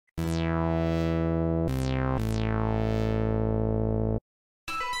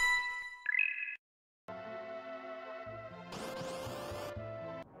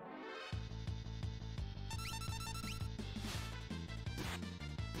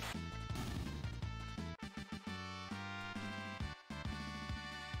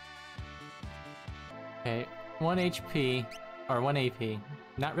Okay, 1 HP, or 1 AP.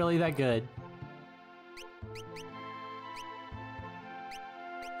 Not really that good.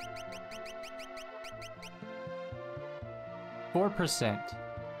 %.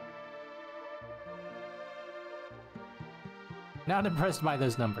 Not impressed by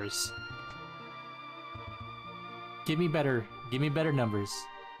those numbers. Give me better numbers.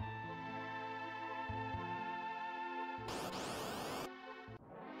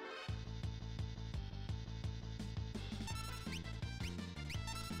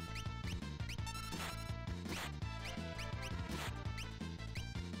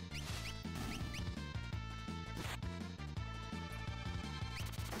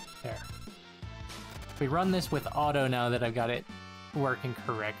 There. If we run this with auto now that I've got it working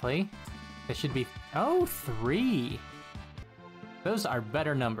correctly, it should be... Oh, 3! Those are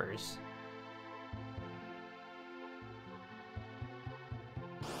better numbers.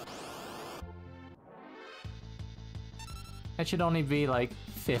 That should only be like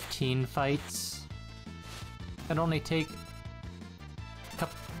 15 fights. That'd only take a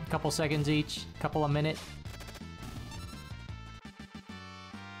couple seconds each, couple a minute.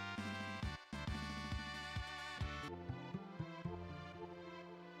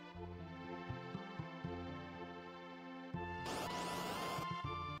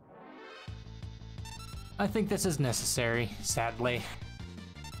 I think this is necessary, sadly.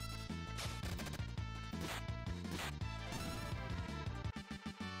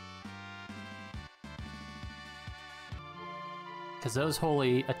 Because those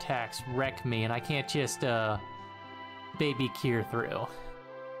holy attacks wreck me, and I can't just, baby Kier through.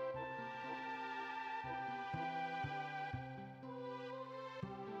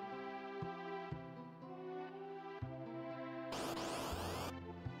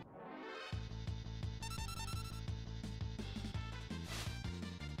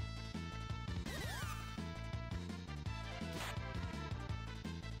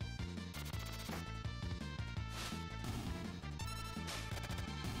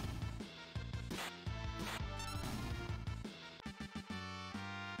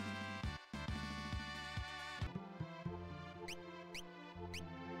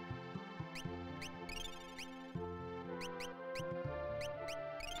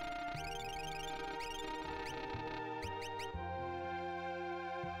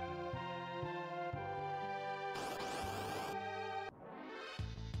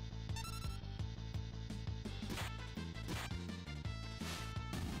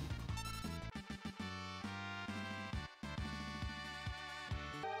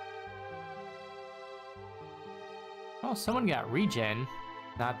 Oh, someone got regen.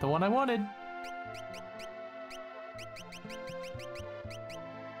 Not the one I wanted.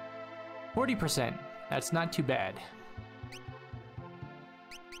 %. That's not too bad.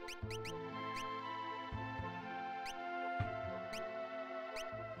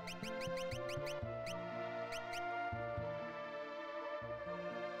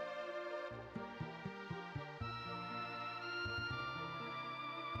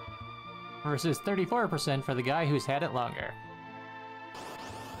 Versus 34% for the guy who's had it longer.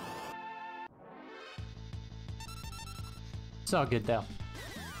 It's all good though.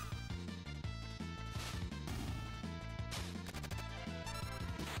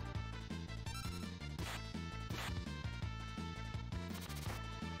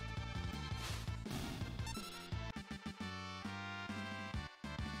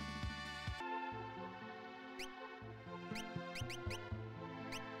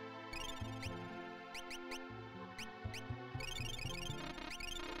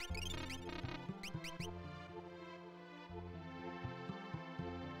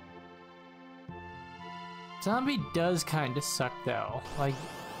 Zombie does kind of suck though. Like,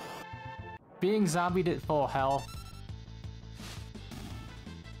 being zombied at full health,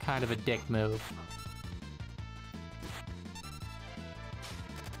 kind of a dick move.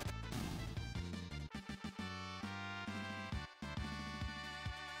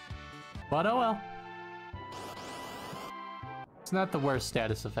 But oh well. It's not the worst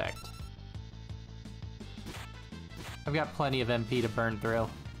status effect. I've got plenty of MP to burn through.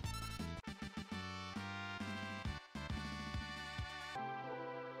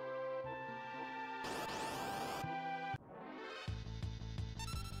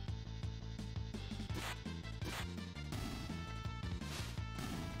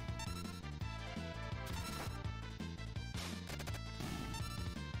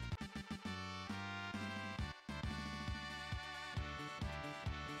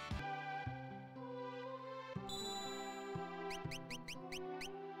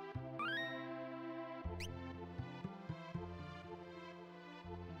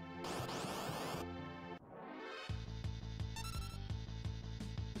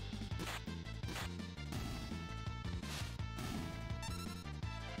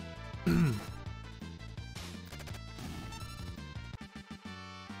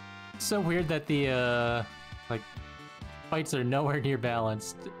 So weird that the, like, fights are nowhere near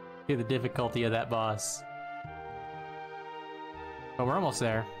balanced to the difficulty of that boss. But we're almost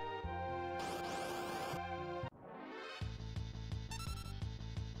there.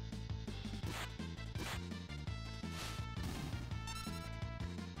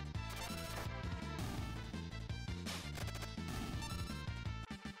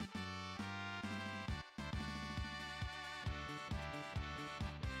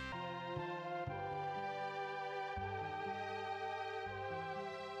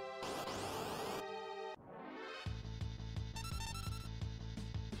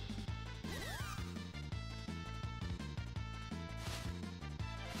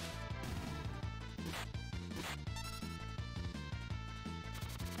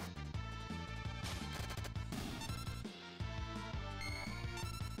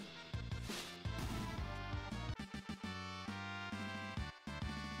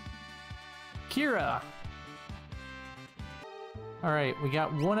 Kira! Alright, we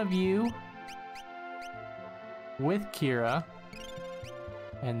got one of you with Kira.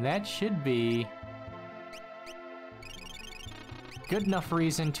 And that should be good enough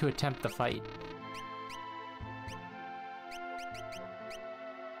reason to attempt the fight.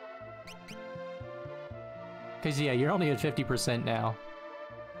 Cause yeah, you're only at 50% now.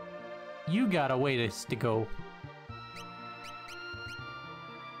 You got a ways to go.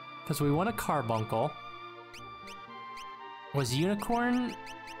 Because we want a carbuncle. Was unicorn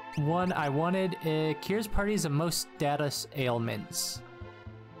one I wanted? Kira's party is the most status ailments.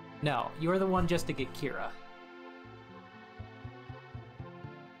 No, you're the one just to get Kira.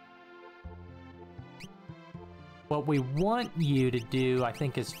 What we want you to do, I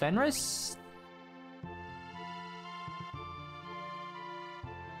think, is Fenris?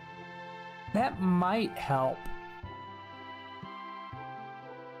 That might help.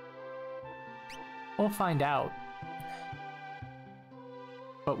 We'll find out.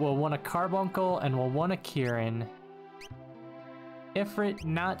 But we'll want a carbuncle and we'll want a Kirin. Ifrit,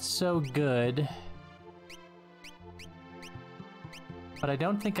 not so good. But I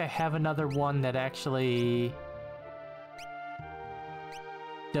don't think I have another one that actually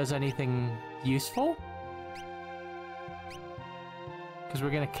does anything useful. Because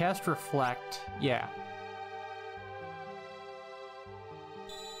we're gonna cast Reflect. Yeah.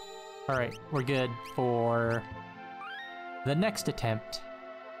 Alright, we're good for the next attempt.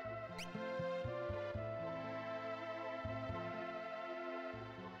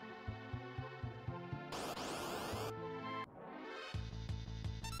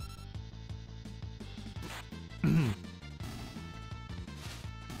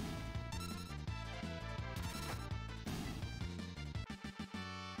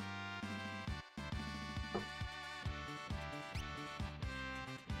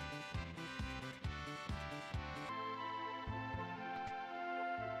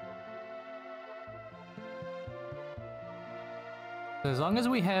 As long as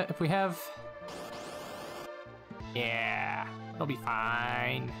we have, if we have... Yeah, it'll be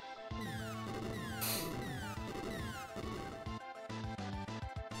fine.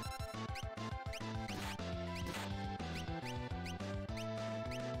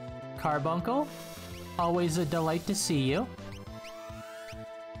 Carbuncle, always a delight to see you.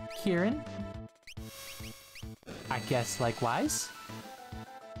 Kirin, I guess likewise.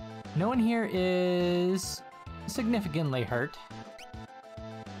 No one here is significantly hurt.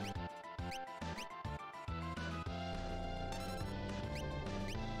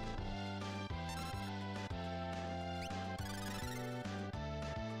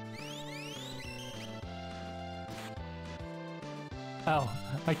 Oh,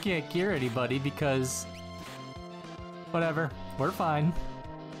 I can't cure anybody because... Whatever, we're fine.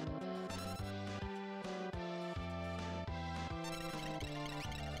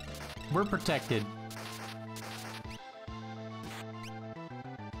 We're protected.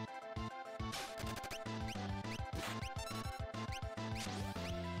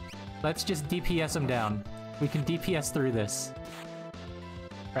 Let's just DPS him down. We can DPS through this.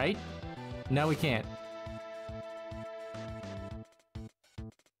 Right? No, we can't.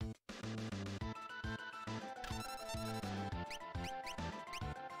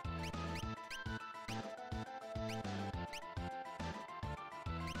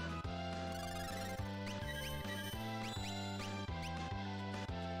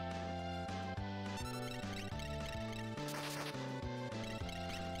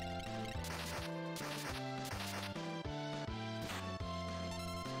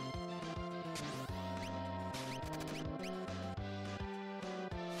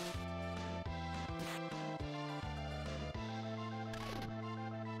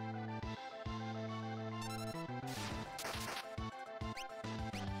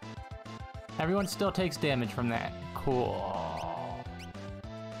 Everyone still takes damage from that. Cool.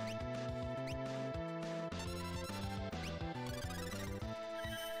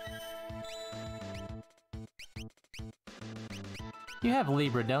 You have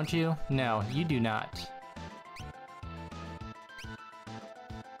Libra, don't you? No, you do not.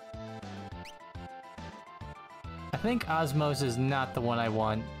 I think Osmos is not the one I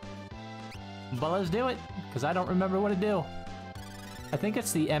want. But let's do it, because I don't remember what to do. I think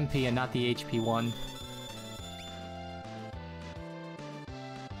it's the MP and not the HP one.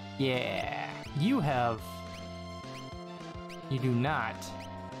 Yeah, you have... You do not.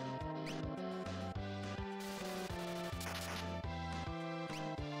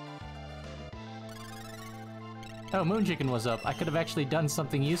 Oh, Moon Chicken was up. I could have actually done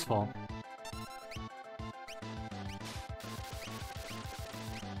something useful.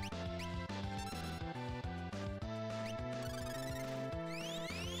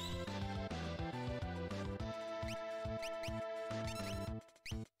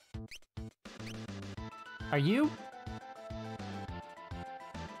 Are you?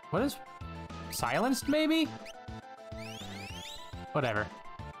 What is... Silenced, maybe? Whatever.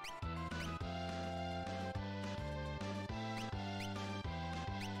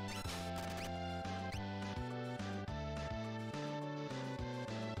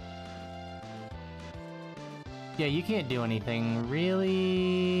 Yeah, you can't do anything,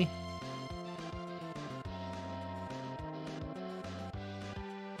 really?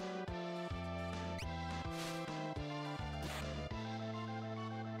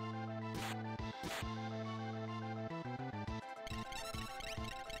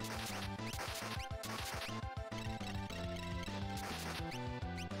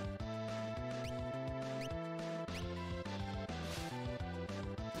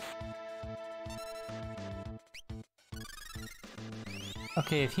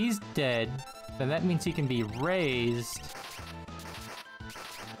 Okay, if he's dead, then that means he can be raised.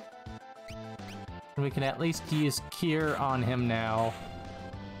 And we can at least use Cure on him now.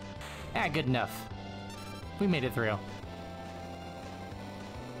 Ah, good enough. We made it through.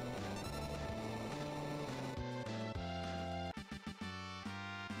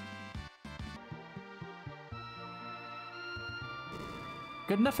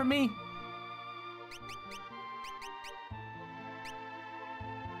 Good enough for me.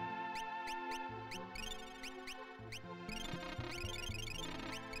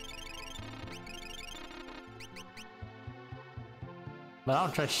 But I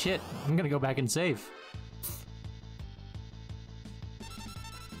don't trust shit. I'm gonna go back and save.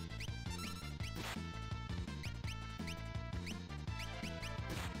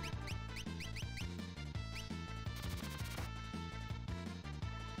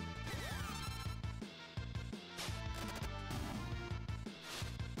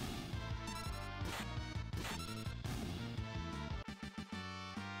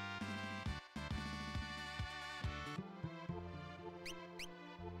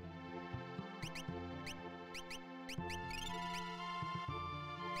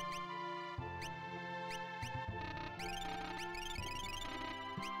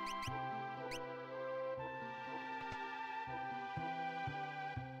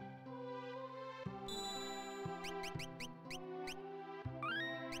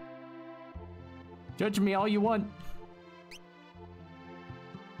 Judge me all you want.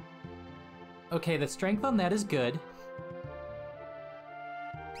 Okay, the strength on that is good.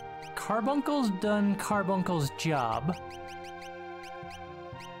 Carbuncle's done Carbuncle's job.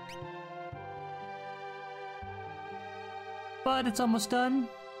 But it's almost done.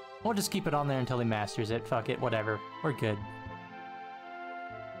 We'll just keep it on there until he masters it. Fuck it, whatever. We're good.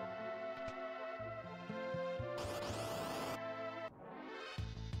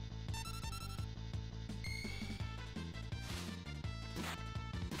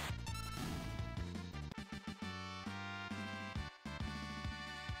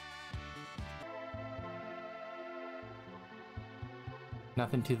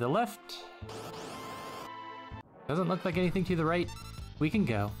 Nothing to the left. Doesn't look like anything to the right. We can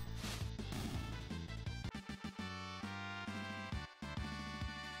go.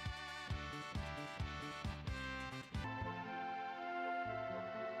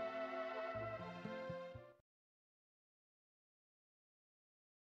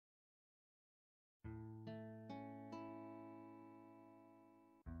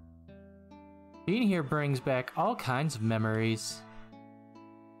 Being here brings back all kinds of memories.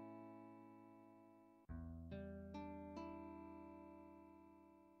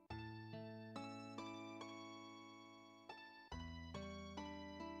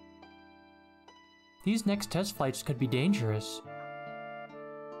 These next test flights could be dangerous.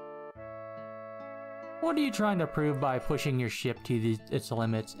 What are you trying to prove by pushing your ship to its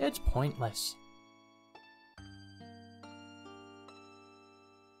limits? It's pointless.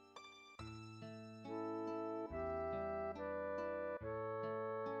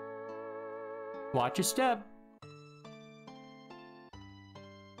 Watch your step.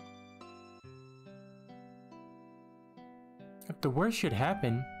 If the worst should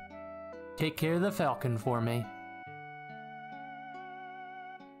happen, take care of the Falcon for me.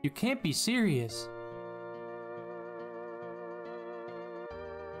 You can't be serious.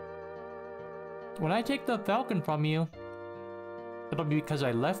 When I take the Falcon from you, it'll be because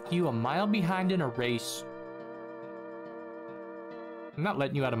I left you a mile behind in a race. I'm not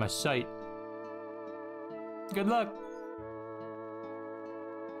letting you out of my sight. Good luck.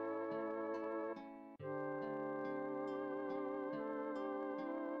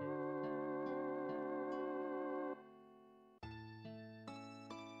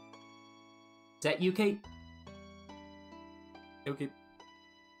 Is that you, Kate? Okay.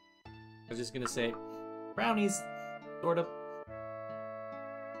 I was just gonna say, brownies, sort of.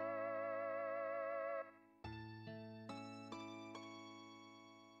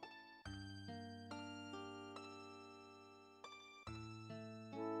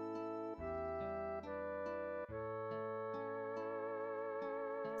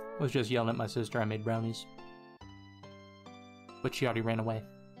 I was just yelling at my sister I made brownies. But she already ran away.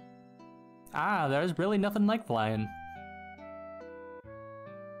 Ah, there's really nothing like flying.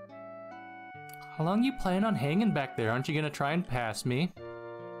 How long you plan on hanging back there? Aren't you gonna try and pass me?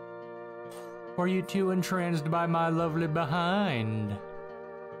 Or are you too entranced by my lovely behind?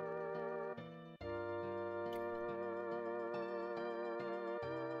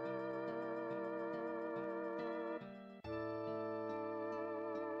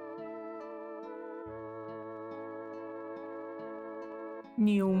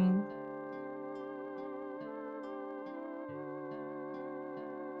 Neum.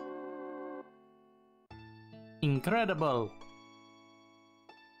 Incredible.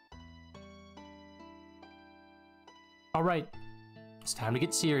 All right, it's time to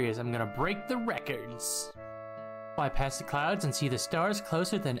get serious. I'm gonna break the records. Fly past the clouds and see the stars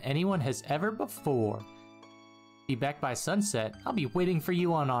closer than anyone has ever before. Be back by sunset. I'll be waiting for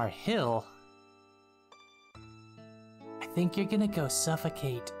you on our hill. I think you're gonna go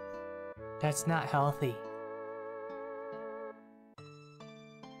suffocate. That's not healthy.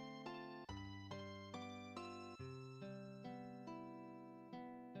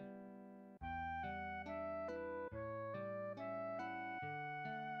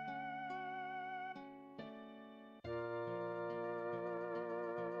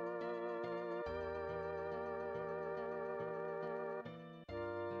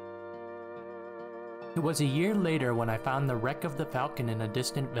 It was a year later when I found the wreck of the Falcon in a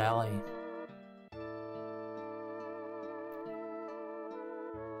distant valley.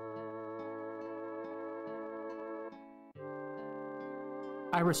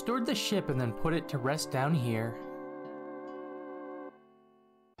 I restored the ship and then put it to rest down here.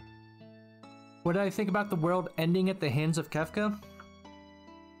 What did I think about the world ending at the hands of Kefka?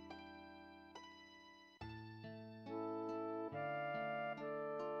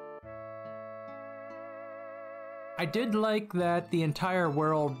 I did like that the entire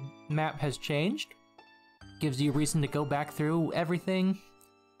world map has changed. Gives you a reason to go back through everything.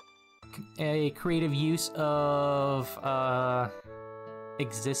 A creative use of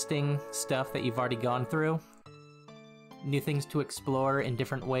existing stuff that you've already gone through. New things to explore in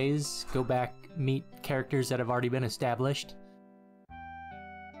different ways. Go back, meet characters that have already been established.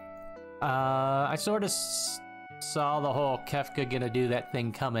 I sort of saw the whole Kefka gonna do that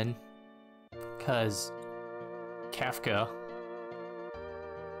thing coming. 'Cause Kefka.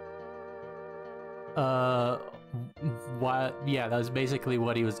 What? Yeah, that was basically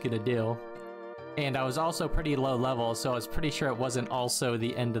what he was gonna do. And I was also pretty low level, so I was pretty sure it wasn't also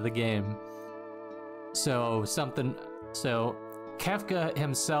the end of the game. So Kefka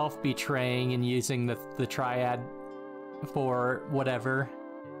himself betraying and using the triad for whatever.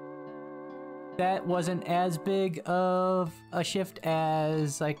 That wasn't as big of a shift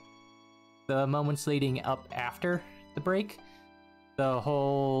as, like, the moments leading up after the break. The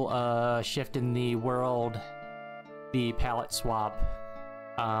whole shift in the world, the palette swap.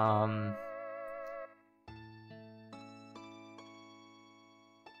 I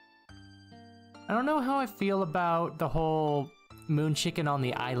don't know how I feel about the whole moon chicken on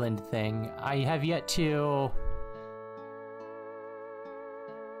the island thing. I have yet to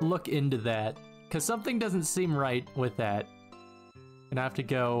look into that, because something doesn't seem right with that. And I have to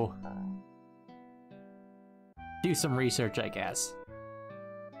go do some research, I guess.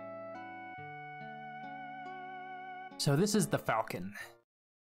 So this is the Falcon.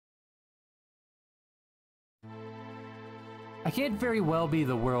 I can't very well be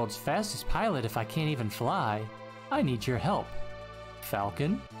the world's fastest pilot if I can't even fly. I need your help.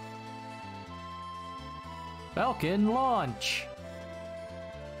 Falcon? Falcon launch!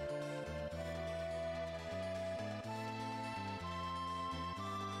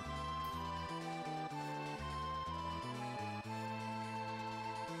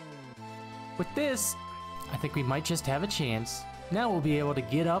 With this, I think we might just have a chance. Now we'll be able to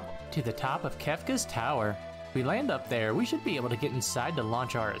get up to the top of Kefka's tower. If we land up there, we should be able to get inside to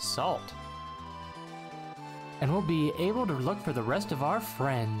launch our assault. And we'll be able to look for the rest of our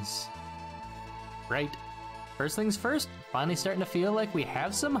friends. Right. First things first, finally starting to feel like we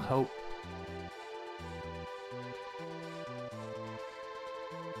have some hope.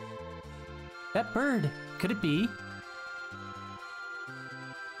 That bird, could it be?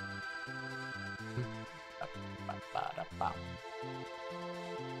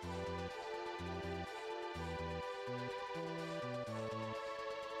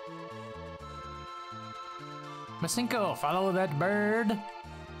 Masenko, follow that bird.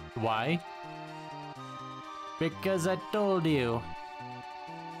 Why? Because I told you.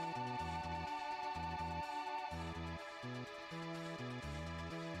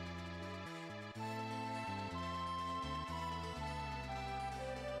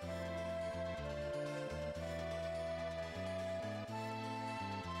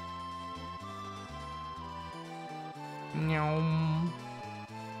 Nyom.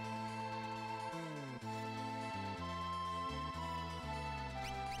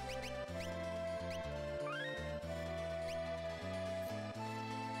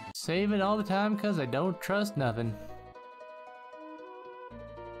 Save it all the time because I don't trust nothing.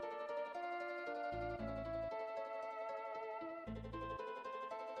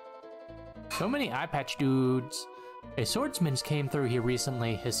 So many eye patch dudes. A swordsman came through here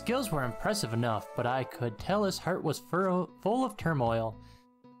recently. His skills were impressive enough, but I could tell his heart was full of turmoil.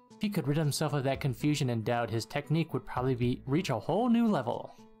 If he could rid himself of that confusion and doubt, his technique would probably reach a whole new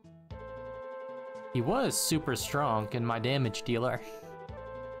level. He was super strong and my damage dealer.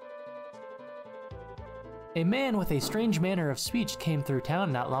 A man with a strange manner of speech came through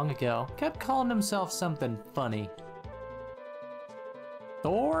town not long ago. Kept calling himself something funny.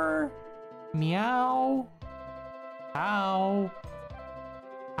 Thor? Meow? Ow?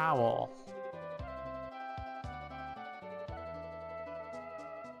 Owl.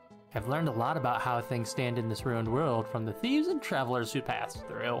 I've learned a lot about how things stand in this ruined world from the thieves and travelers who passed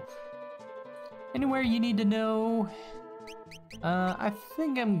through. Anywhere you need to know? I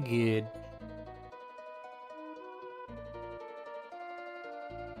think I'm good.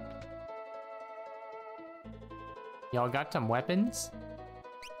 Y'all got some weapons?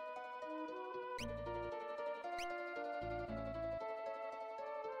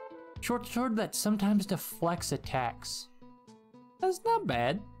 Short sword that sometimes deflects attacks. That's not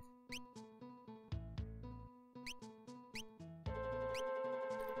bad.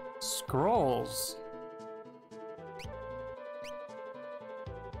 Scrolls.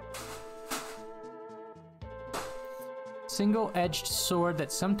 Single-edged sword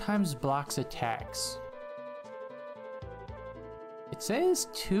that sometimes blocks attacks. It says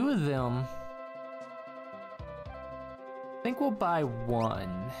 2 of them. I think we'll buy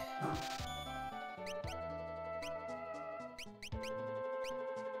 1.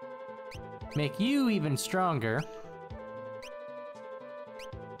 Make you even stronger.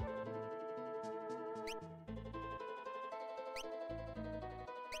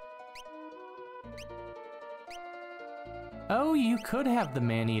 Oh, you could have the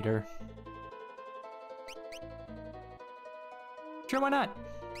man-eater. Sure, why not?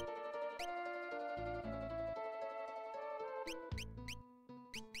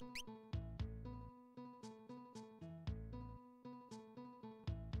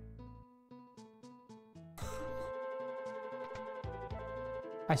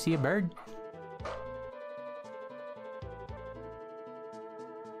 I see a bird.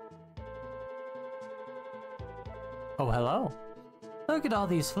 Oh, hello. Look at all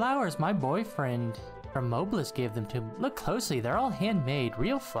these flowers my boyfriend from Mobliss gave them to me. Look closely, they're all handmade.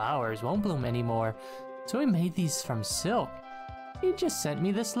 Real flowers won't bloom anymore. So he made these from silk. He just sent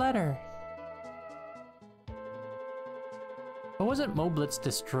me this letter. But wasn't Mobliss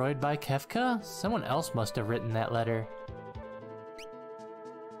destroyed by Kefka? Someone else must have written that letter.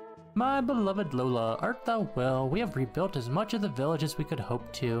 My beloved Lola, art thou well? We have rebuilt as much of the village as we could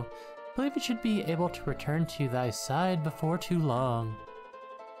hope to. I believe it should be able to return to thy side before too long.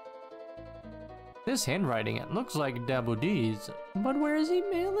 This handwriting, it looks like Dabudi's, but where is he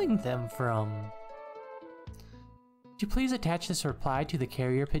mailing them from? Could you please attach this reply to the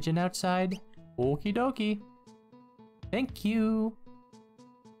carrier pigeon outside? Okie dokie. Thank you.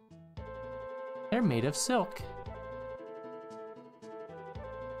 They're made of silk.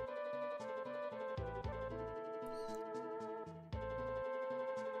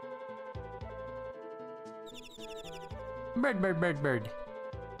 Bird, bird, bird, bird.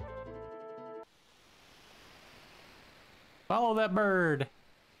 Follow that bird.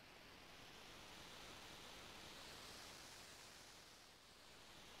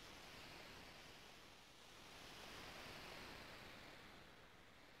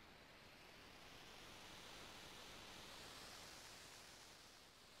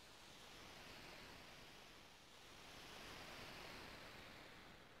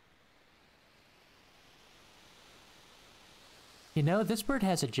 You know, this bird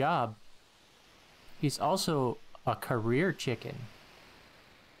has a job. He's also a career chicken.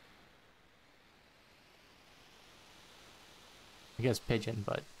 I guess pigeon,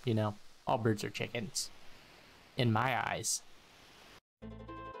 but, you know, all birds are chickens. In my eyes.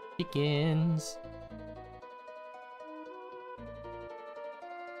 Chickens.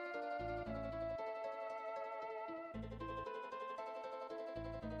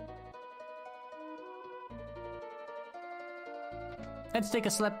 Let's take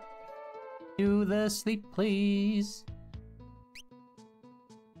a slip to the sleep, please.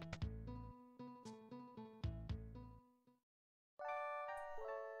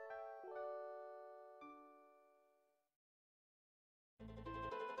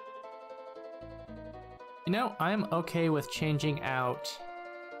 You know, I'm okay with changing out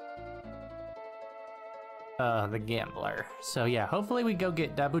the gambler. So yeah, hopefully we go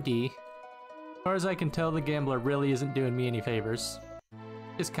get Dabu D. As far as I can tell, the gambler really isn't doing me any favors.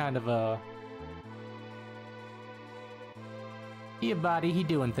 Just kind of a... He a body, he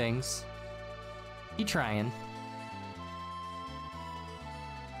doing things. He trying.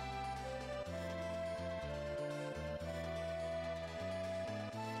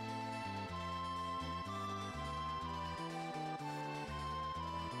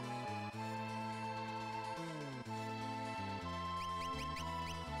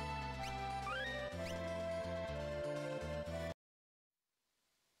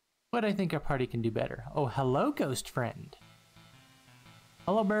 But I think our party can do better. Oh, hello, ghost friend.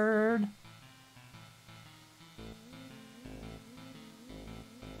 Hello, bird.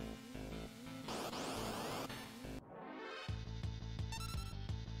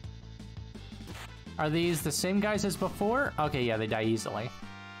 Are these the same guys as before? Okay, yeah, they die easily.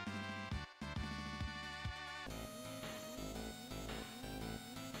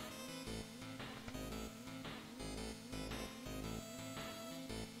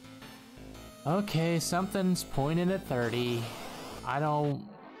 Okay, something's pointing at 30. I don't...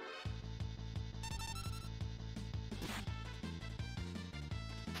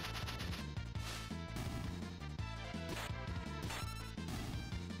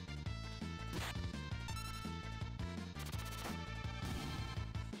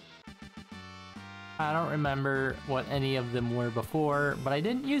 I don't remember what any of them were before, but I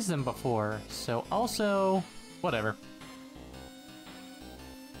didn't use them before, so also, whatever.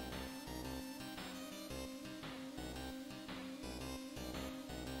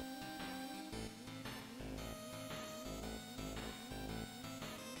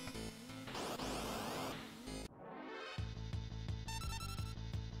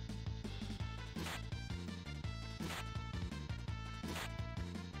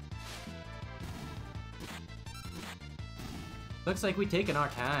 Looks like we've taken our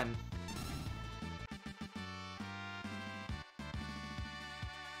time.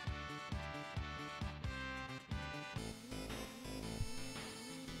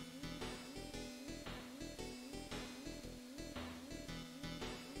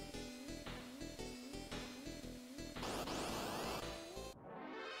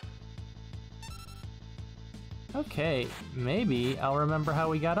 Okay, maybe I'll remember how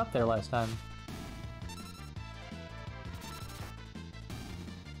we got up there last time.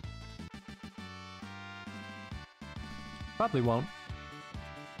 Probably won't.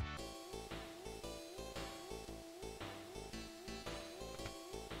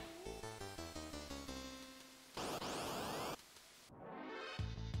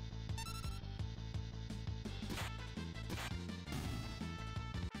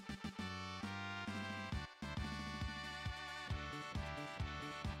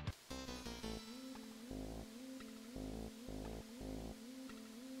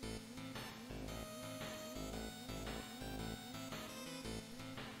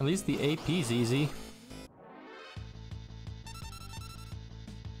 At least the AP's easy.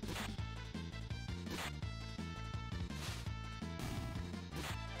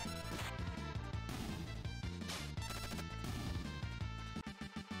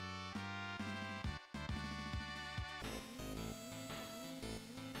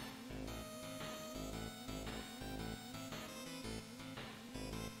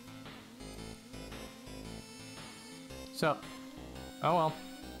 So, oh well.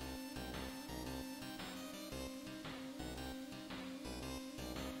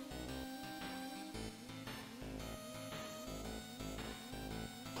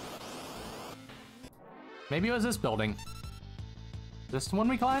 Maybe it was this building. This the one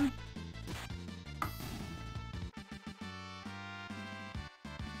we climbed?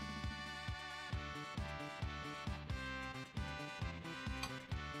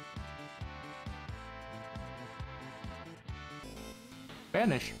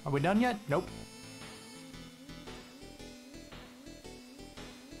 Vanish. Are we done yet? Nope.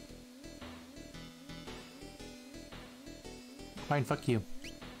 Fine, fuck you.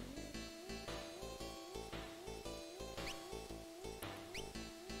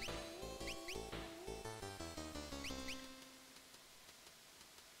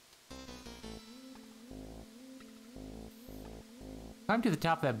 Climb to the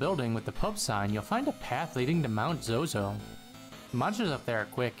top of that building with the pub sign. You'll find a path leading to Mount Zozo. The monsters up there are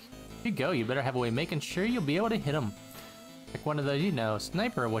quick. If you go, you better have a way of making sure you'll be able to hit them. Like one of those, you know,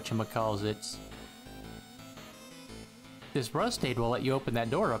 sniper or whatchamacallits. This rust aid will let you open that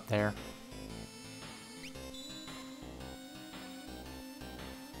door up there.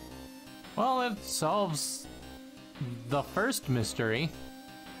 Well, it solves the first mystery.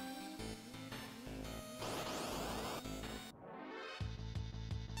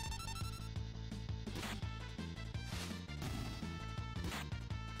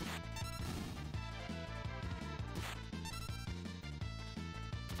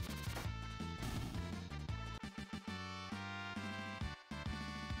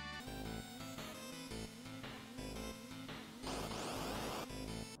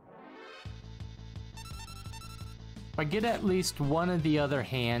 If I get at least one of the other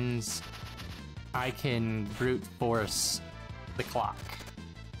hands, I can brute force the clock.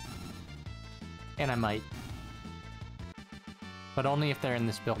 And I might. But only if they're in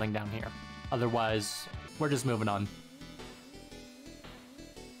this building down here. Otherwise, we're just moving on.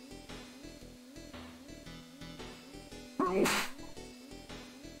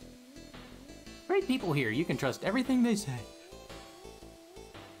 Great people here, you can trust everything they say.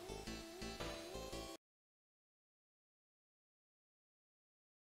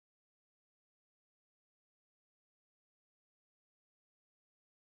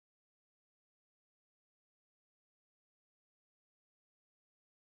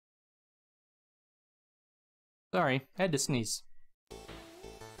 Sorry, I had to sneeze.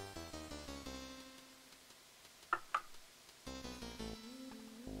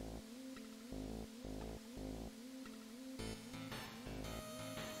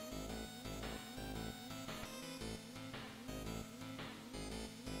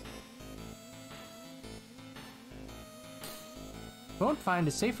 Won't find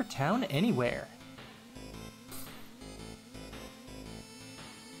a safer town anywhere.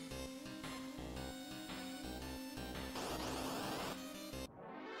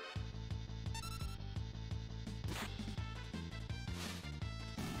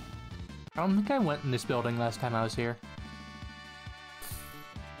 I don't think I went in this building last time I was here.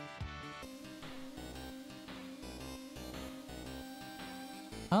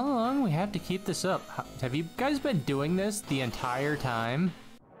 How long we have to keep this up? Have you guys been doing this the entire time?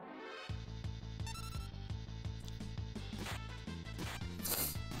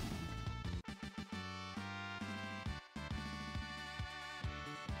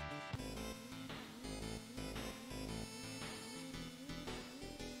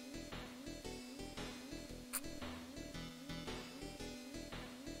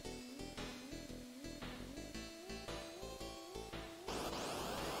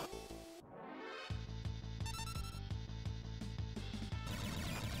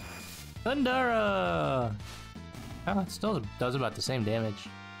 Thundara! Oh, it still does about the same damage.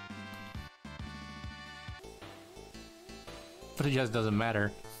 But it just doesn't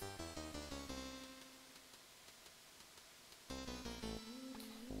matter.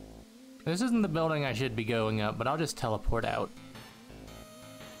 This isn't the building I should be going up, but I'll just teleport out.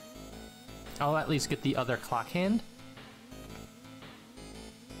 I'll at least get the other clock hand.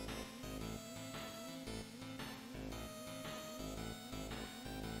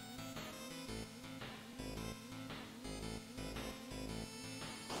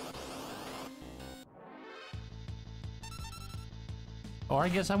 Or I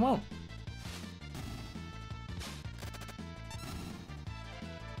guess I won't.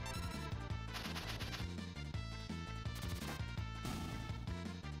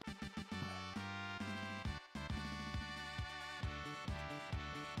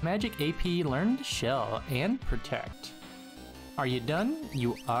 Magic AP, learn to shell and protect. Are you done?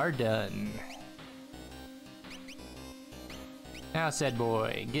 You are done. Now, said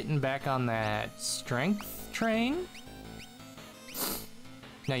boy, getting back on that strength train?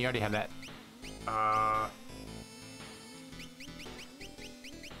 No, you already have that.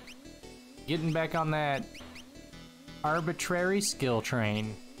 Getting back on that arbitrary skill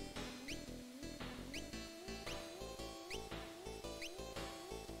train.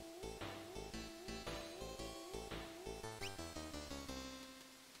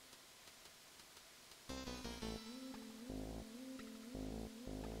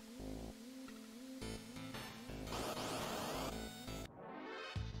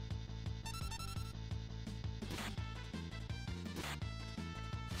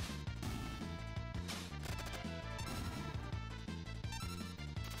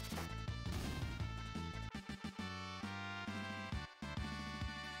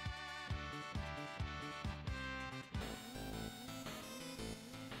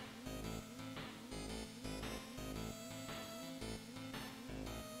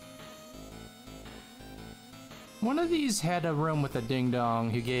 One of these had a room with a ding-dong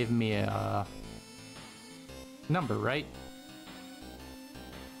who gave me a number, right?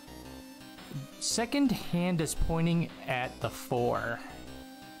 Second hand is pointing at the 4.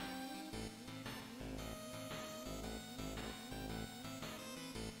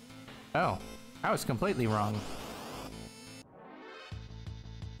 Oh, I was completely wrong.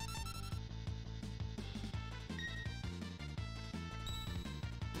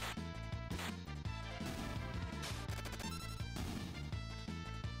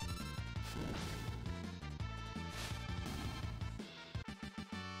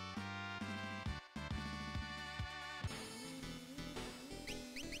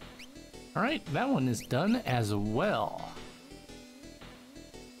 Alright, that one is done as well.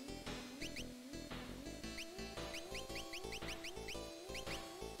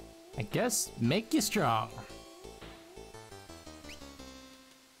 I guess make you strong.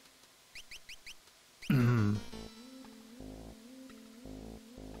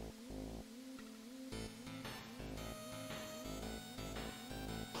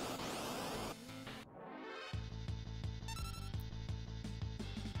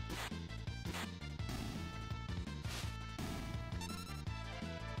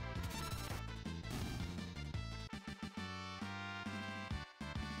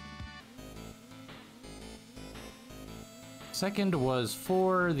 Second was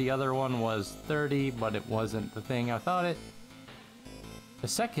 4, the other one was 30, but it wasn't the thing I thought it. The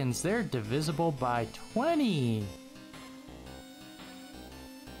seconds, they're divisible by 20.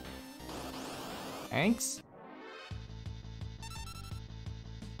 Thanks.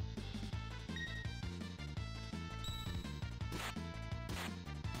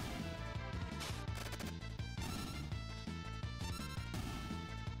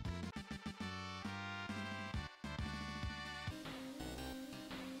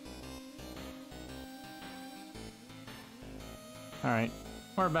 Alright,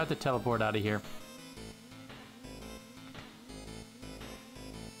 we're about to teleport out of here.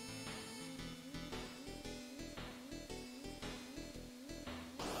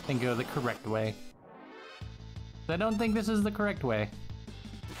 And go the correct way. I don't think this is the correct way.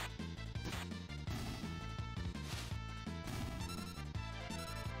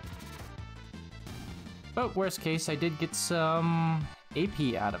 But worst case, I did get some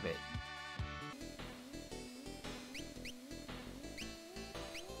AP out of it.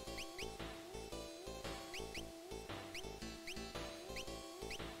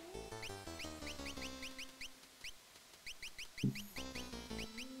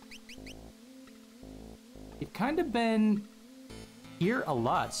 You've kind of been here a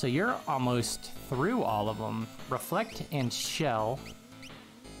lot, so you're almost through all of them. Reflect and Shell.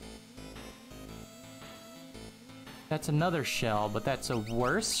 That's another shell, but that's a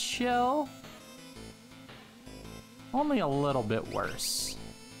worse shell? Only a little bit worse.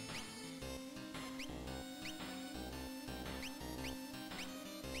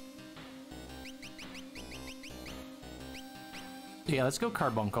 Yeah, let's go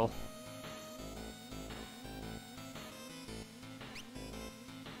Carbuncle.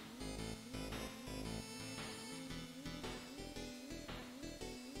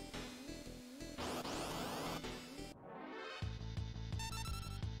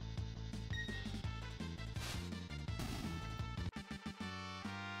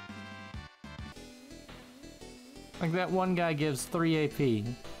 Like that one guy gives 3 AP.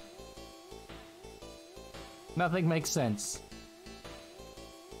 Nothing makes sense.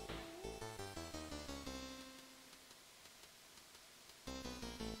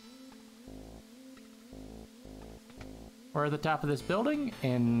 We're at the top of this building,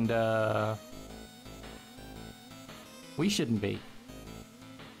 and We shouldn't be.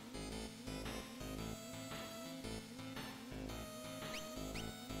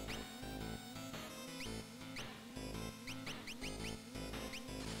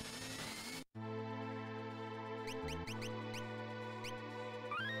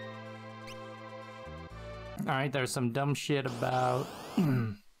 Alright, there's some dumb shit about...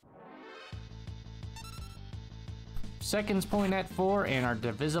 Seconds point at 4 and are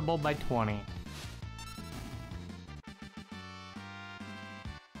divisible by 20.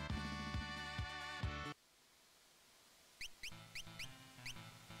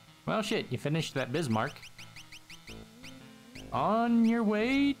 Well, shit, you finished that Bismarck. On your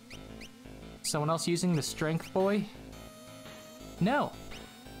way? Someone else using the Strength Boy? No.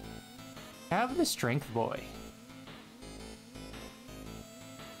 Have the Strength Boy.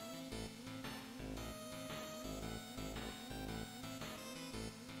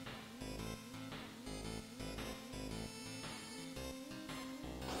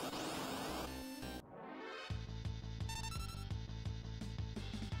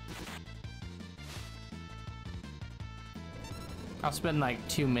 I'll spend like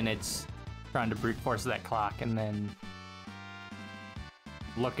 2 minutes trying to brute force that clock and then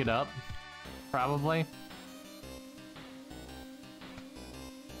look it up, probably.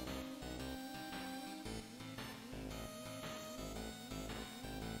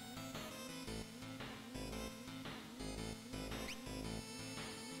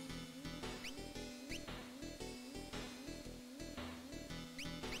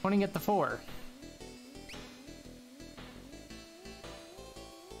 Pointing at the 4.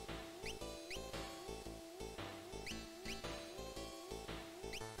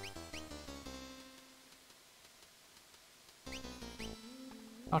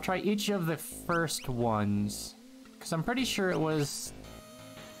 I'll try each of the first ones, because I'm pretty sure it was...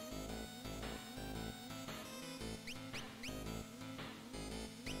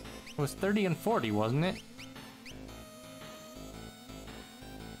 It was 30 and 40, wasn't it?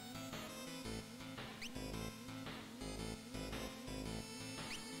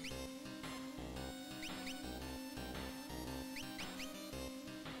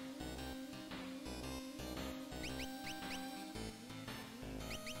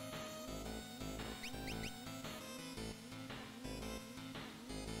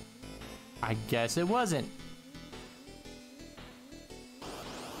 I guess it wasn't.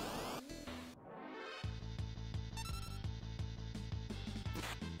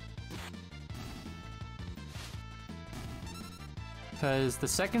 Because the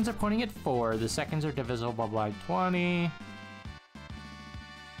seconds are pointing at 4, the seconds are divisible by 20. I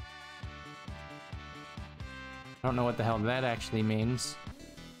don't know what the hell that actually means.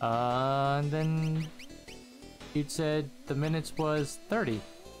 And then you'd said the minutes was 30.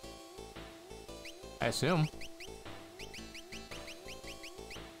 I assume.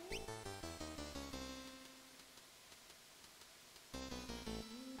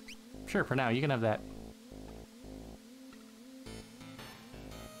 Sure, for now, you can have that.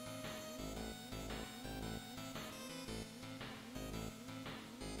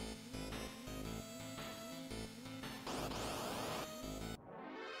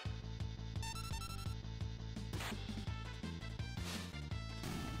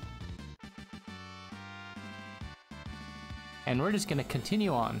 And we're just gonna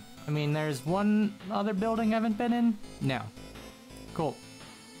continue on. I mean, there's one other building I haven't been in? No. Cool.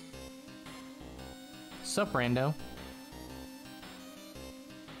 Sup, rando?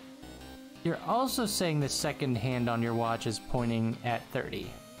 You're also saying the second hand on your watch is pointing at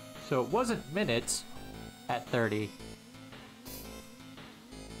 30. So it wasn't minutes at 30.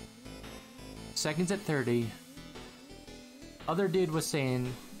 Seconds at 30. Other dude was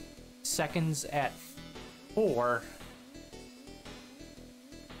saying seconds at 4.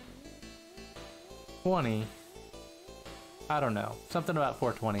 20. I don't know. Something about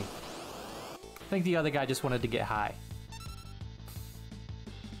 420. I think the other guy just wanted to get high.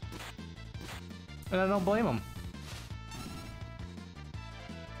 And I don't blame him.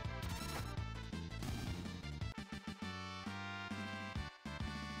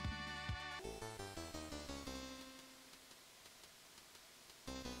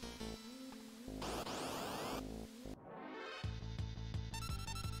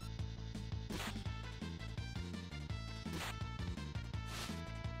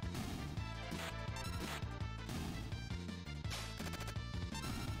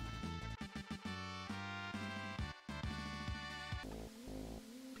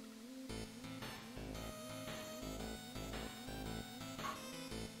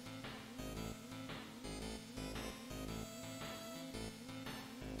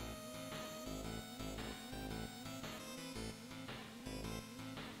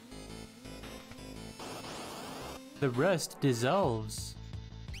 The rust dissolves.